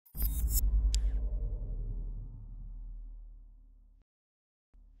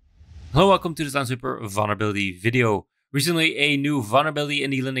Hello, welcome to this Lansweeper vulnerability video. Recently, a new vulnerability in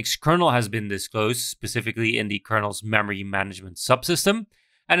the Linux kernel has been disclosed, specifically in the kernel's memory management subsystem,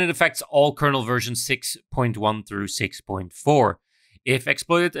 and it affects all kernel versions 6.1 through 6.4. If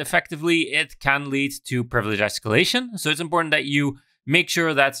exploited effectively, it can lead to privilege escalation, so it's important that you make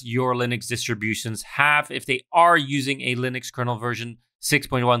sure that your Linux distributions have, if they are using a Linux kernel version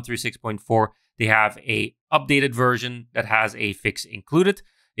 6.1 through 6.4, they have a updated version that has a fix included.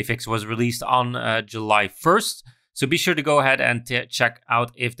 A fix was released on July 1st, so be sure to go ahead and check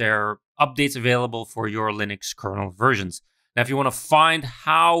out if there are updates available for your Linux kernel versions. Now, if you want to find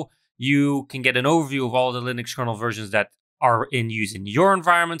how you can get an overview of all the Linux kernel versions that are in use in your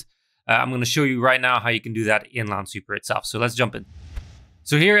environment, I'm going to show you right now how you can do that in Lansweeper itself. So let's jump in.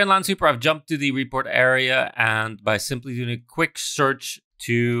 So here in Lansweeper, I've jumped to the report area, and by simply doing a quick search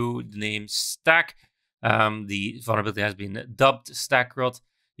to the name stack, the vulnerability has been dubbed StackRot.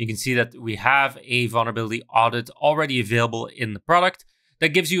 You can see that we have a vulnerability audit already available in the product that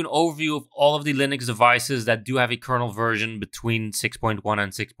gives you an overview of all of the Linux devices that do have a kernel version between 6.1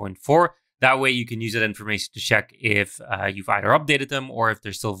 and 6.4. That way you can use that information to check if you've either updated them or if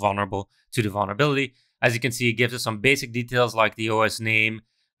they're still vulnerable to the vulnerability. As you can see, it gives us some basic details like the OS name,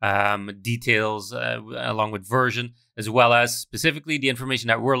 details along with version, as well as specifically the information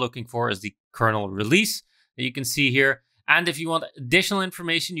that we're looking for is the kernel release that you can see here. And if you want additional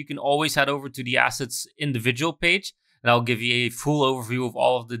information, you can always head over to the assets individual page, and I'll give you a full overview of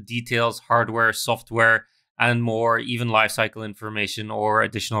all of the details, hardware, software, and more, even lifecycle information or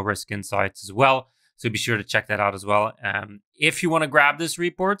additional risk insights as well. So be sure to check that out as well. If you want to grab this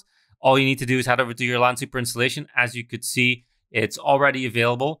report, all you need to do is head over to your Lansweeper installation. As you could see, it's already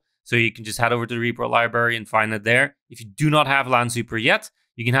available. So you can just head over to the report library and find it there. If you do not have Lansweeper yet,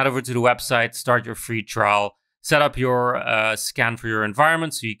 you can head over to the website, start your free trial, set up your scan for your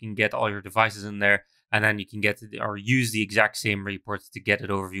environment so you can get all your devices in there, and then you can get or use the exact same reports to get an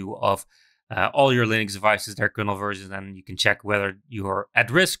overview of all your Linux devices, their kernel versions, and you can check whether you're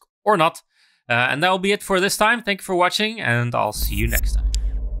at risk or not. And that will be it for this time. Thank you for watching, and I'll see you next time.